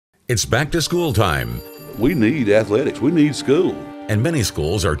It's back to school time, We need athletics. We need school. and many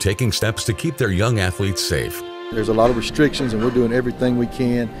schools are taking steps to keep their young athletes safe. There's a lot of restrictions, and we're doing everything we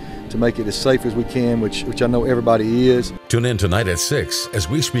can to make it as safe as we can, which I know everybody is. Tune in tonight at 6 as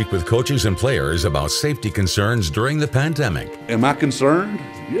we speak with coaches and players about safety concerns during the pandemic. Am I concerned?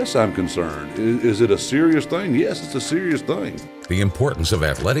 Yes, I'm concerned. Is it a serious thing? Yes, it's a serious thing. The importance of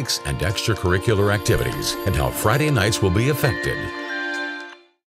athletics and extracurricular activities and how Friday nights will be affected.